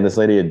 And this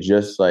lady had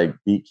just like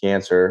beat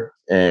cancer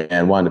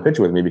and wanted a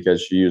picture with me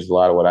because she used a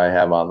lot of what I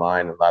have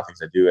online and a lot of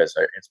things I do as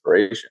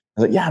inspiration.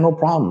 I was like, "Yeah, no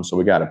problem." So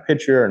we got a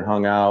picture and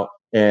hung out.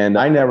 And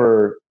I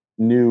never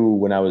knew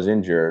when I was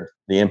injured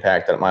the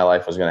impact that my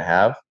life was going to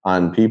have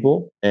on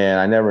people. And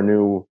I never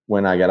knew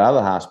when I got out of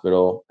the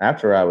hospital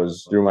after I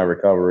was through my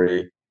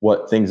recovery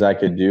what things I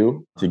could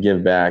do to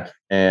give back.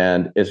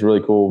 And it's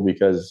really cool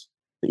because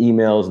the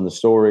emails and the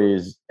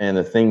stories and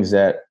the things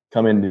that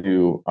come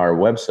into our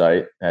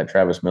website at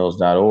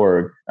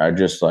travismills.org are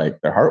just like,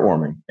 they're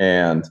heartwarming.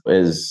 And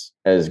as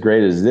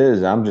great as it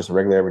is, I'm just a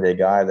regular everyday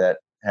guy that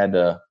had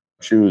to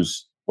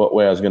choose what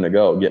way I was going to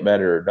go, get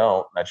better or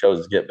don't. I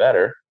chose to get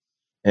better.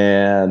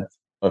 And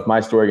if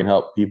my story can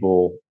help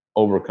people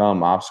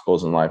overcome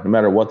obstacles in life, no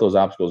matter what those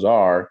obstacles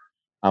are,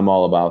 I'm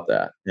all about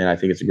that. And I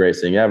think it's the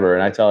greatest thing ever.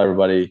 And I tell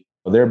everybody,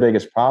 their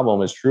biggest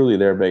problem is truly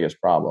their biggest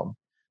problem.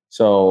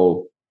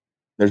 So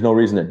there's no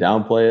reason to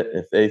downplay it.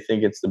 If they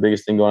think it's the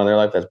biggest thing going on in their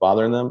life that's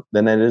bothering them,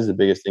 then that is the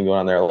biggest thing going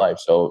on in their life.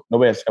 So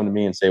nobody has to come to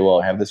me and say,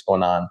 "Well, I have this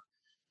going on,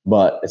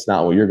 but it's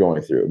not what you're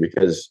going through."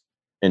 Because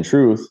in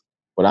truth,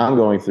 what I'm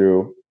going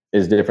through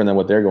is different than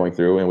what they're going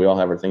through. And we all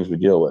have our things we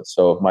deal with.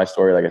 So if my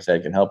story, like I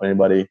said, can help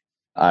anybody,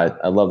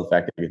 I love the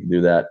fact that I get to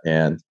do that.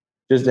 And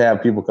just to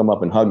have people come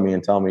up and hug me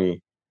and tell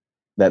me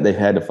that they've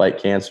had to fight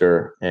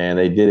cancer and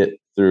they did it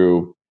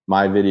through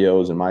my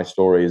videos and my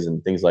stories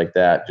and things like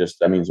that, just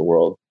that means the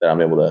world that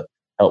I'm able to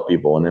help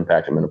people and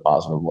impact them in a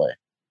positive way.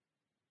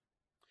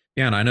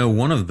 Yeah, and I know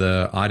one of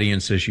the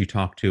audiences you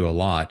talk to a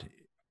lot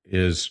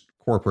is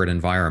corporate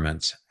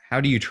environments. How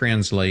do you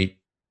translate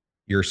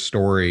your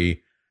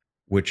story,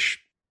 which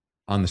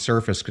on the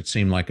surface could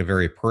seem like a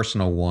very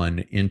personal one,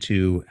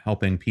 into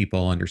helping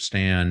people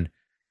understand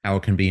how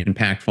it can be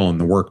impactful in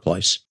the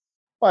workplace?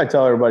 Well, I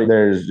tell everybody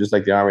there's just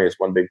like the Army, it's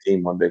one big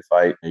team, one big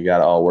fight. You got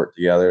to all work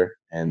together.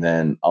 And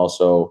then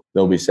also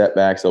there'll be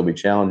setbacks, there'll be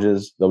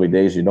challenges, there'll be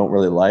days you don't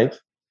really like.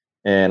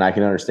 And I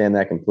can understand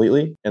that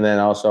completely. And then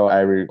also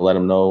let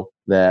them know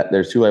that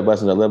there's 2 life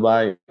lessons I live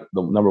by.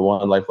 The number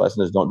 1 life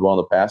lesson is don't dwell on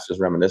the past,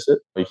 just reminisce it.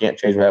 You can't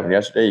change what happened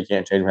yesterday. You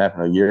can't change what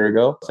happened a year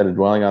ago. Instead of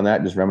dwelling on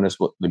that, just reminisce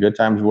what the good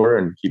times were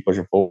and keep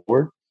pushing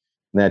forward.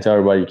 And then I tell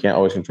everybody you can't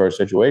always control your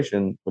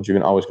situation, but you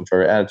can always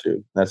control your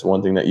attitude. That's the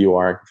one thing that you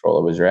are in control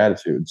of is your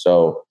attitude.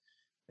 So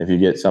if you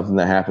get something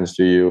that happens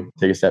to you,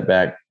 take a step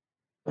back,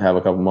 have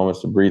a couple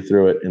moments to breathe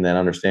through it, and then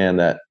understand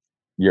that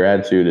your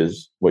attitude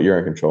is what you're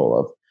in control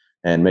of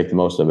and make the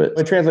most of it.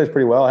 It translates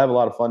pretty well. I have a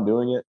lot of fun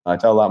doing it. I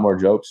tell a lot more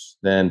jokes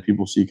than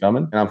people see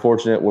coming. And I'm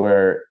fortunate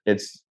where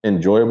it's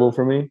enjoyable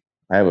for me.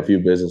 I have a few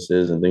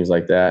businesses and things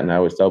like that. And I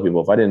always tell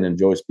people if I didn't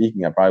enjoy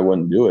speaking, I probably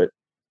wouldn't do it.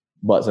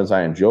 But since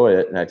I enjoy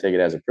it and I take it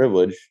as a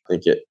privilege, I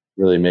think it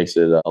really makes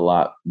it a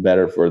lot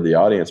better for the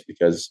audience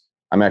because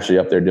I'm actually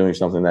up there doing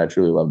something that I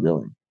truly love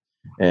doing.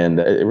 And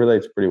it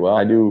relates pretty well.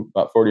 I do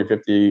about 40 or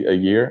 50 a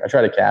year. I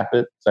try to cap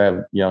it because I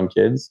have young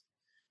kids,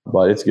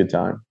 but it's a good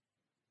time.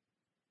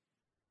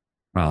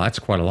 Wow, that's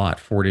quite a lot,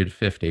 40 to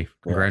 50.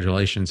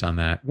 Congratulations on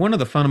that. One of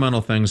the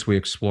fundamental things we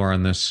explore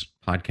on this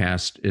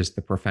podcast is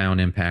the profound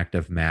impact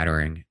of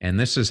mattering. And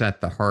this is at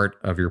the heart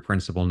of your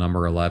principle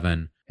number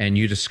 11. And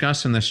you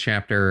discuss in this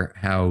chapter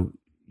how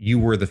you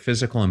were the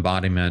physical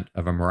embodiment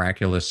of a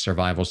miraculous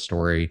survival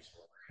story,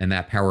 and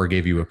that power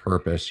gave you a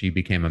purpose. You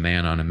became a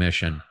man on a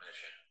mission.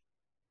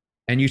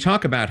 And you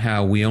talk about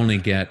how we only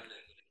get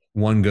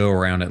one go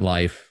around at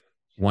life,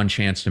 one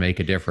chance to make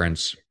a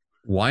difference.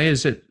 Why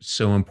is it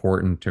so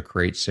important to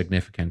create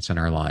significance in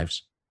our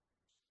lives?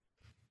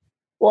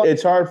 Well,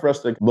 it's hard for us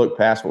to look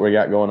past what we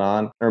got going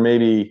on, or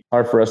maybe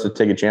hard for us to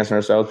take a chance on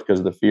ourselves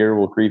because the fear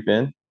will creep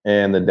in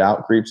and the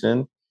doubt creeps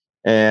in.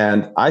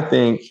 And I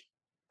think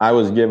I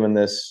was given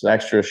this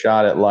extra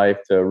shot at life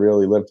to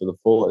really live to the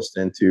fullest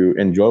and to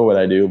enjoy what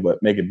I do, but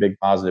make a big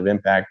positive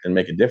impact and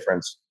make a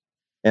difference.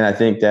 And I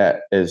think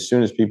that as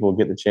soon as people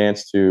get the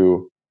chance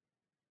to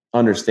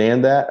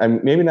understand that,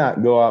 and maybe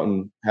not go out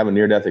and have a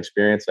near-death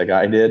experience like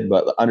I did,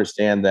 but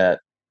understand that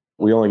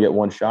we only get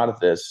one shot at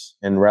this.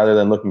 And rather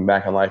than looking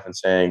back on life and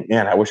saying,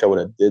 man, I wish I would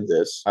have did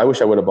this. I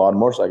wish I would have bought a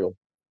motorcycle.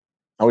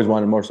 I always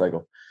wanted a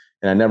motorcycle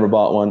and I never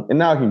bought one. And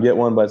now I can get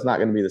one, but it's not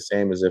going to be the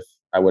same as if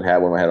I would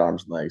have when I had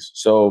arms and legs.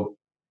 So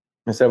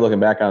instead of looking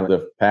back on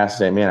the past and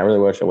saying, man, I really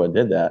wish I would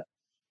have did that,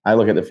 I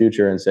look at the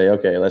future and say,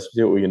 okay, let's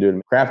see what we can do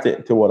to craft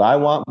it to what I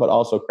want, but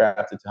also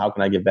craft it to how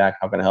can I give back?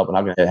 How can I help? And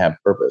how can I have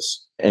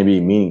purpose and be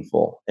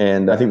meaningful?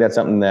 And I think that's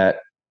something that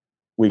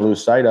we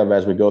lose sight of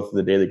as we go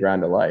through the daily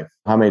grind of life.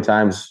 How many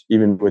times,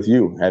 even with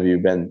you, have you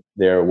been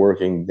there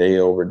working day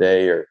over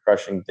day or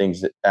crushing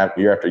things after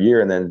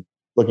year and then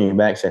looking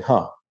back saying,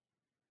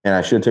 and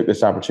I should have took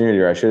this opportunity,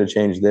 or I should have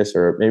changed this,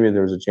 or maybe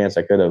there was a chance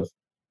I could have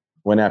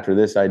went after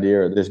this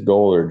idea or this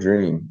goal or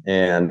dream.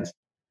 And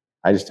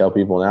I just tell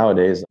people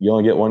nowadays, you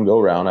only get one go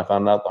round. I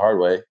found it out the hard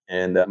way,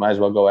 and might as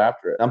well go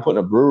after it. I'm putting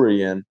a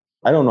brewery in.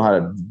 I don't know how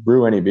to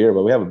brew any beer,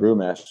 but we have a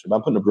brewmaster. But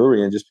I'm putting a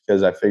brewery in just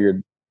because I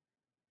figured,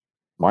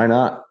 why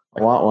not?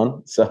 I want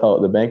one. So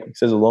the bank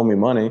says they'll loan me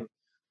money.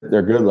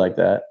 They're good like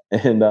that,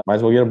 and might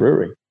as well get a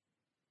brewery.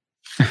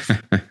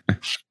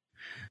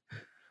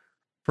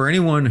 For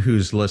anyone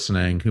who's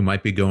listening who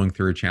might be going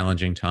through a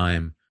challenging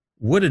time,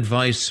 what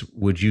advice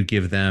would you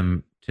give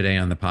them today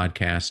on the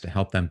podcast to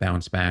help them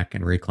bounce back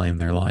and reclaim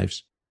their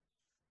lives?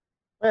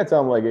 I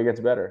tell them like it gets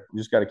better. You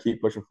just got to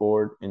keep pushing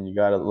forward, and you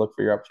got to look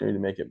for your opportunity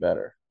to make it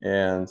better.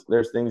 And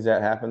there's things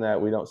that happen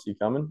that we don't see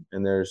coming,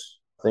 and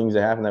there's things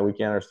that happen that we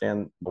can't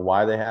understand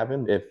why they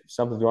happen. If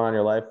something's going on in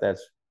your life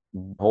that's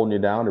holding you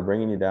down or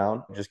bringing you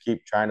down, just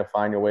keep trying to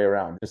find your way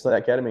around. Just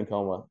like that ketamine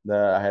coma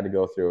that I had to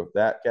go through.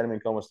 That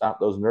ketamine coma stopped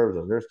those nerves.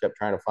 Those nerves kept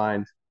trying to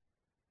find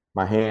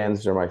my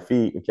hands or my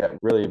feet and kept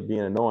really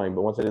being annoying.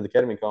 But once I did the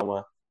ketamine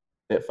coma,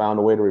 it found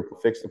a way to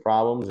fix the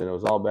problems, and it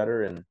was all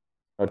better. And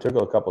it took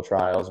a couple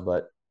trials,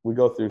 but we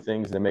go through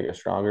things that make us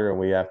stronger, and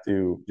we have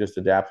to just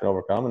adapt and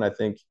overcome. And I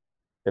think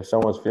if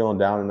someone's feeling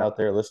down and out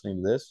there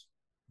listening to this,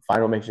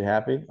 find what makes you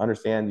happy,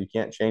 understand you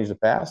can't change the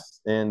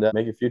past, and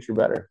make your future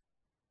better.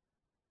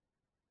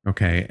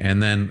 Okay.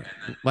 And then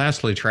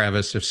lastly,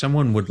 Travis, if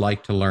someone would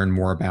like to learn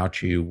more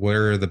about you,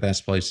 where are the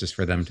best places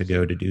for them to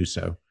go to do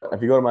so?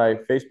 If you go to my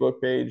Facebook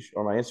page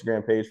or my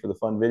Instagram page for the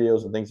fun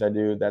videos and things I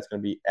do, that's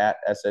going to be at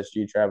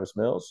SSG Travis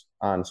Mills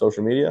on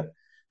social media.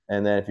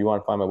 And then if you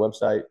want to find my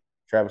website,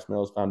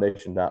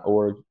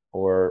 travismillsfoundation.org,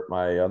 or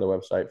my other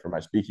website for my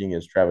speaking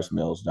is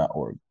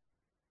travismills.org.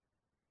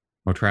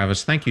 Well,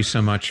 Travis, thank you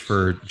so much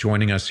for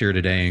joining us here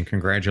today, and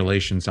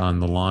congratulations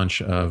on the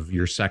launch of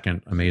your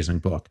second amazing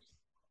book.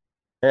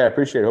 Yeah, I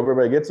appreciate it. Hope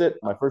everybody gets it.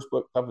 My first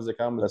book, Tough as It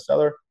Comes, is a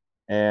bestseller,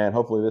 and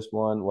hopefully this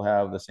one will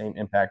have the same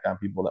impact on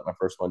people that my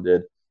first one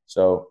did.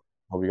 So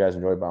hope you guys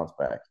enjoy Bounce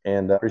Back,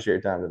 and appreciate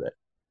your time today.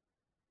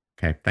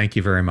 Okay, thank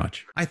you very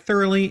much. I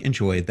thoroughly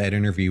enjoyed that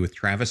interview with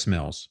Travis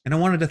Mills, and I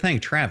wanted to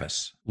thank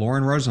Travis.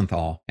 Lauren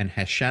Rosenthal, and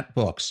Hachette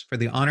Books for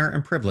the honor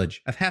and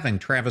privilege of having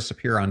Travis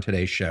appear on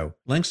today's show.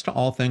 Links to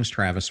all things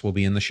Travis will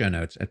be in the show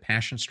notes at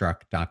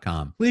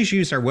passionstruck.com. Please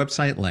use our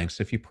website links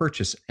if you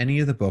purchase any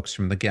of the books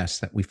from the guests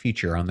that we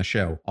feature on the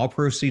show. All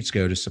proceeds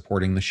go to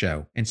supporting the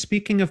show. And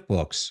speaking of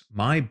books,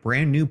 my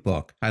brand new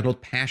book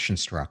titled Passion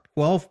Struck,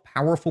 12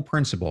 Powerful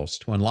Principles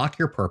to Unlock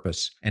Your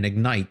Purpose and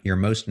Ignite Your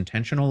Most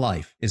Intentional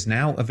Life is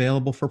now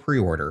available for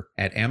pre-order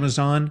at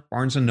Amazon,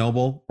 Barnes &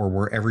 Noble, or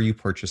wherever you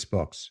purchase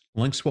books.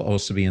 Links will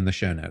also be in the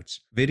show notes.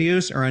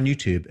 Videos are on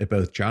YouTube at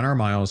both John R.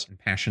 Miles and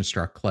Passion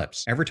Struck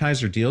Clips.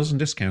 Advertiser deals and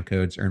discount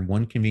codes are in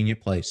one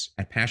convenient place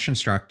at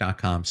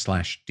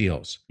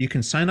passionstruck.com/deals. You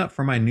can sign up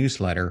for my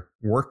newsletter,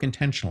 Work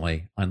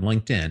Intentionally, on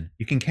LinkedIn.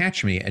 You can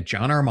catch me at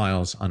John R.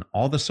 Miles on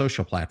all the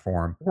social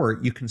platforms, or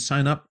you can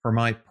sign up for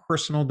my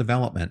personal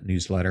development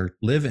newsletter,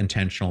 Live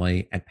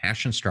Intentionally, at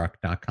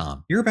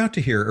passionstruck.com. You're about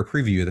to hear a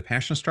preview of the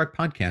Passion Struck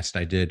podcast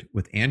I did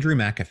with Andrew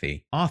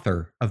McAfee,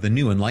 author of the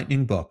new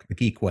enlightening book, The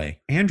Geek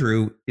Way.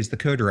 Andrew is the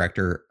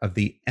co-director of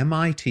the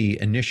MIT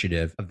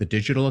Initiative of the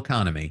Digital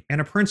Economy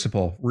and a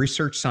principal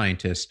research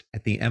scientist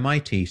at the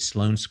MIT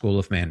Sloan School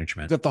of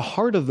Management. At the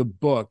heart of the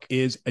book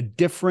is a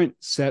different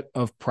set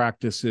of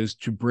practices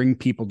to bring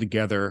people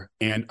together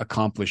and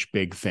accomplish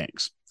big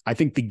things. I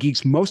think the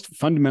Geek's most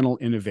fundamental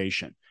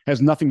innovation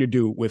has nothing to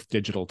do with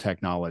digital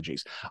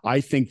technologies.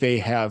 I think they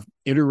have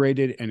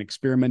iterated and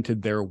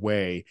experimented their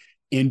way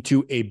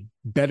into a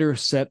better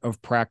set of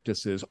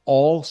practices,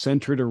 all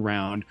centered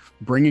around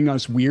bringing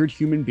us weird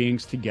human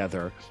beings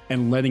together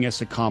and letting us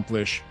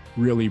accomplish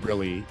really,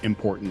 really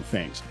important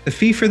things. The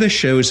fee for this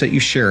show is that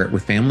you share it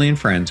with family and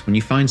friends when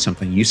you find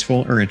something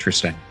useful or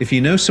interesting. If you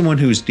know someone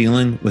who is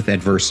dealing with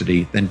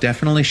adversity, then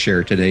definitely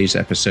share today's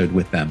episode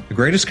with them. The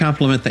greatest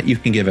compliment that you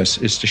can give us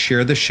is to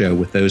share the show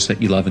with those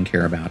that you love and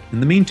care about.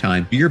 In the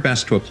meantime, do your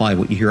best to apply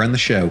what you hear on the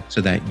show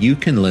so that you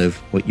can live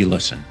what you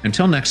listen.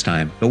 Until next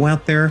time, go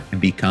out there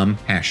and become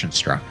passion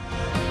struck.